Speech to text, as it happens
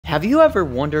Have you ever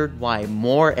wondered why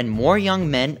more and more young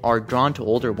men are drawn to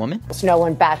older women? No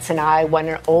one bats an eye when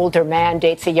an older man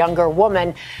dates a younger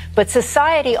woman, but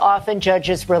society often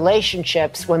judges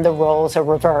relationships when the roles are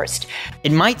reversed.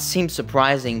 It might seem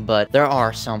surprising, but there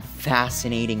are some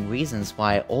fascinating reasons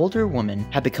why older women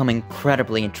have become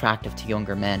incredibly attractive to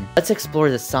younger men. Let's explore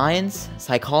the science,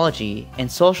 psychology, and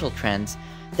social trends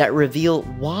that reveal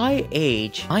why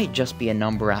age might just be a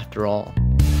number after all.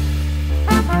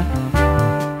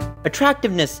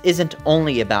 Attractiveness isn't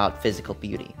only about physical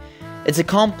beauty. It's a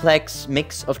complex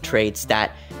mix of traits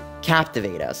that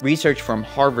captivate us. Research from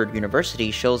Harvard University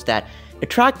shows that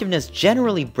attractiveness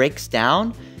generally breaks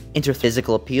down into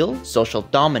physical appeal, social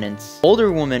dominance.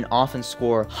 Older women often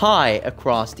score high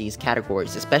across these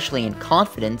categories, especially in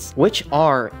confidence, which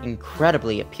are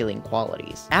incredibly appealing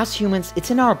qualities. As humans,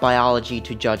 it's in our biology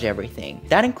to judge everything.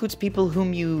 That includes people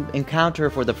whom you encounter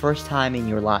for the first time in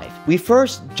your life. We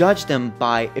first judge them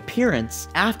by appearance.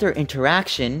 After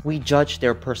interaction, we judge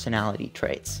their personality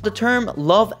traits. The term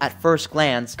love at first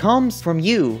glance comes from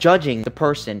you judging the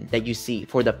person that you see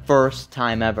for the first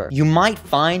time ever. You might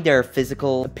find their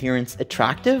physical appearance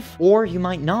attractive, or you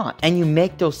might not, and you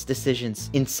make those decisions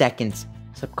in seconds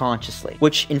subconsciously,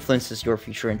 which influences your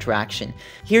future interaction.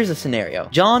 Here's a scenario.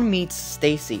 John meets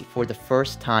Stacy for the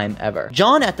first time ever.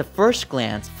 John, at the first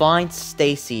glance, finds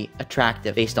Stacy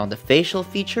attractive based on the facial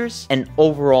features and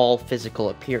overall physical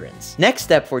appearance. Next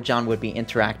step for John would be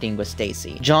interacting with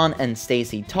Stacy. John and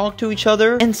Stacy talk to each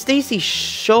other, and Stacy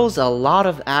shows a lot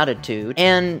of attitude,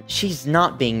 and she's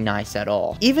not being nice at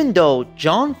all. Even though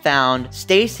John found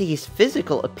Stacy's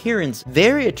physical appearance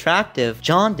very attractive,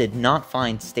 John did not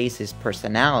find Stacy's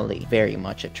personality very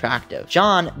much attractive.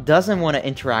 John doesn't want to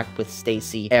interact with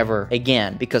Stacy ever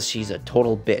again because she's a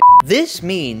total bitch. This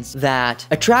means that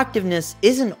attractiveness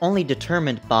isn't only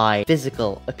determined by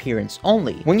physical appearance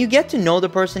only. When you get to know the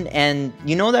person and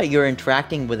you know that you're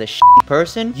interacting with a shitty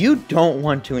person, you don't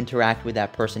want to interact with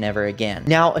that person ever again.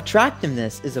 Now,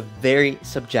 attractiveness is a very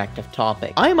subjective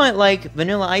topic. I might like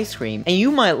vanilla ice cream and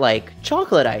you might like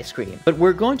chocolate ice cream, but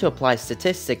we're going to apply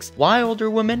statistics why older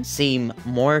women seem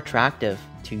more attractive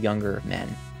to younger men.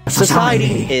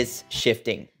 Society is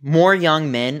shifting. More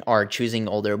young men are choosing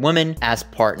older women as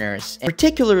partners, and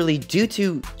particularly due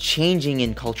to changing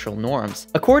in cultural norms.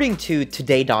 According to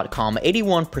Today.com,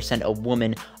 81% of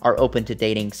women are open to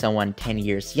dating someone 10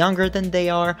 years younger than they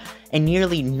are, and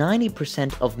nearly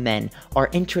 90% of men are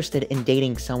interested in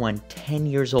dating someone 10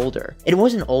 years older. It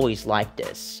wasn't always like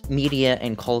this. Media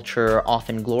and culture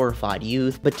often glorified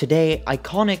youth, but today,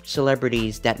 iconic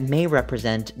celebrities that may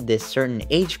represent this certain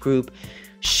age group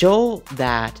show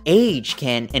that age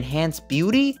can enhance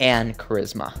beauty and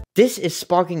charisma. This is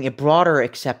sparking a broader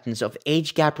acceptance of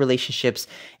age gap relationships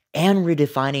and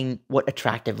redefining what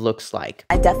attractive looks like.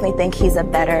 I definitely think he's a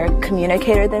better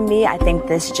communicator than me. I think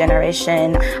this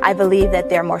generation, I believe that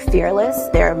they're more fearless.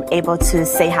 They're able to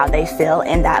say how they feel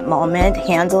in that moment,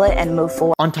 handle it, and move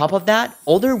forward. On top of that,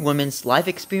 older women's life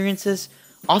experiences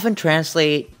often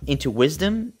translate into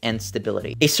wisdom and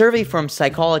stability. A survey from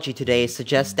Psychology Today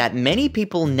suggests that many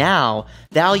people now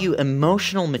value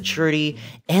emotional maturity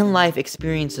and life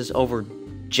experiences over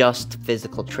just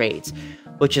physical traits,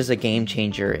 which is a game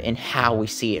changer in how we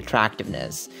see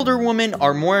attractiveness. Older women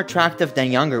are more attractive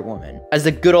than younger women. As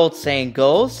the good old saying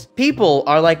goes, people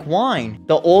are like wine.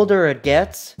 The older it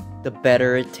gets, the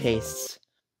better it tastes.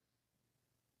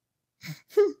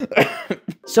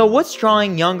 So what's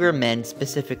drawing younger men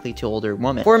specifically to older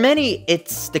women? For many,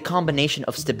 it's the combination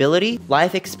of stability,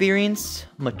 life experience,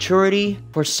 maturity.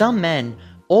 For some men,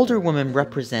 older women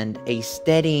represent a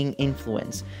steadying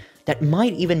influence that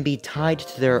might even be tied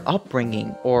to their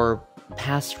upbringing or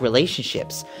past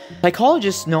relationships.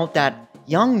 Psychologists note that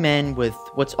young men with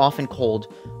what's often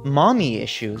called mommy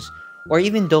issues, or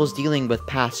even those dealing with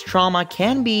past trauma,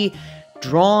 can be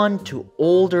drawn to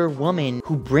older women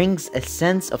who brings a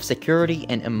sense of security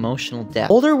and emotional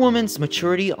depth. Older women's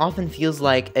maturity often feels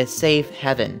like a safe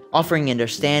haven, offering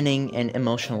understanding and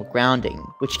emotional grounding,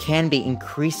 which can be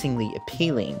increasingly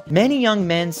appealing. Many young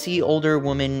men see older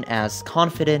women as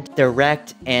confident,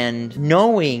 direct, and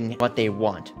knowing what they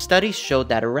want. Studies showed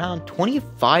that around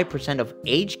 25% of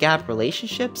age gap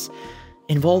relationships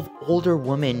involve older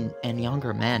women and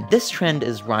younger men. This trend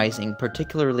is rising,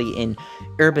 particularly in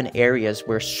urban areas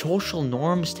where social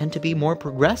norms tend to be more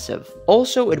progressive.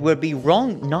 Also, it would be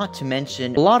wrong not to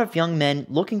mention a lot of young men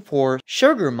looking for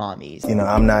sugar mommies. You know,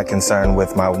 I'm not concerned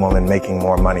with my woman making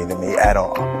more money than me at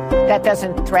all. That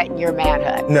doesn't threaten your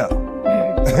manhood. No.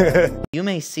 You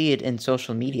may see it in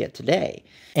social media today,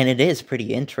 and it is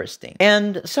pretty interesting.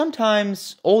 And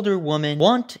sometimes older women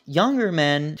want younger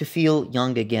men to feel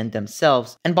young again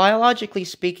themselves, and biologically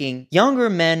speaking, younger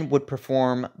men would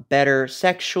perform better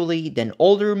sexually than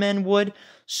older men would,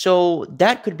 so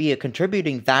that could be a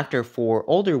contributing factor for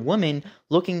older women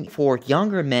looking for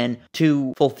younger men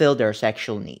to fulfill their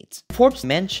sexual needs. Forbes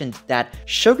mentioned that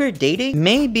sugar dating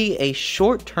may be a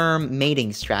short-term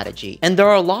mating strategy, and there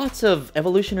are lots of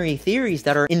evolutionary theories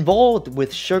that are involved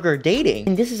with sugar dating.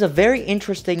 And this is a very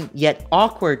interesting yet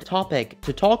awkward topic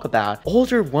to talk about.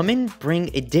 Older women bring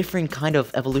a different kind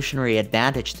of evolutionary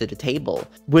advantage to the table.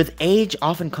 With age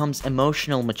often comes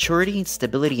emotional maturity,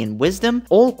 stability, and wisdom,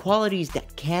 all qualities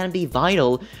that can be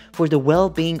vital for the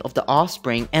well-being of the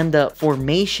offspring and the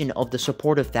formation of the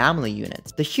supportive family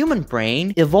units. The human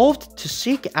brain evolved to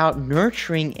seek out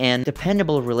nurturing and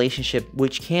dependable relationship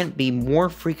which can be more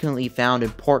frequently found in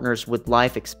partners with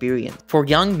life experience. For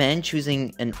young men,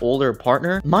 choosing an older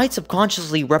partner might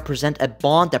subconsciously represent a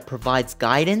bond that provides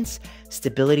guidance,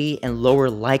 stability, and lower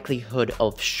likelihood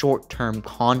of short-term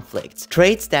conflicts,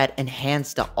 traits that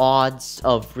enhance the odds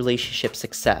of relationship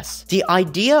success. The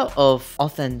idea of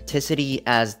authenticity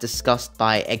as discussed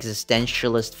by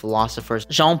existentialist philosophers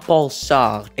Jean-Paul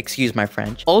Sartre, excuse my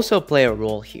French, also play a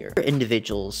role here.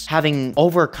 Individuals having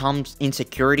overcome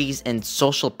insecurities and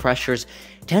social pressures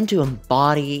tend to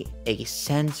embody a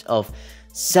sense of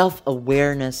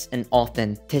self-awareness and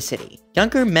authenticity.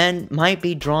 Younger men might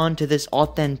be drawn to this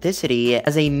authenticity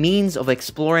as a means of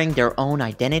exploring their own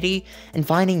identity and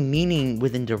finding meaning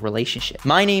within the relationship.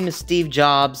 My name is Steve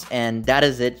Jobs, and that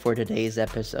is it for today's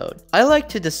episode. I like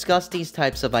to discuss these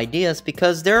types of ideas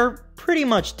because they're pretty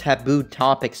much taboo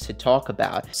topics to talk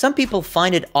about. Some people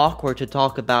find it awkward to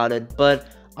talk about it, but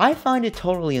I find it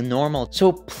totally normal,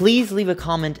 so please leave a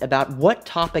comment about what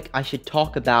topic I should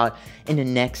talk about in the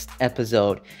next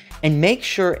episode. And make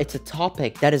sure it's a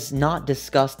topic that is not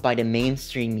discussed by the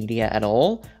mainstream media at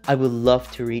all. I would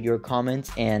love to read your comments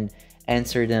and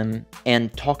answer them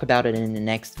and talk about it in the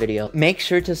next video. Make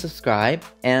sure to subscribe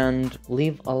and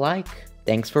leave a like.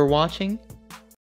 Thanks for watching.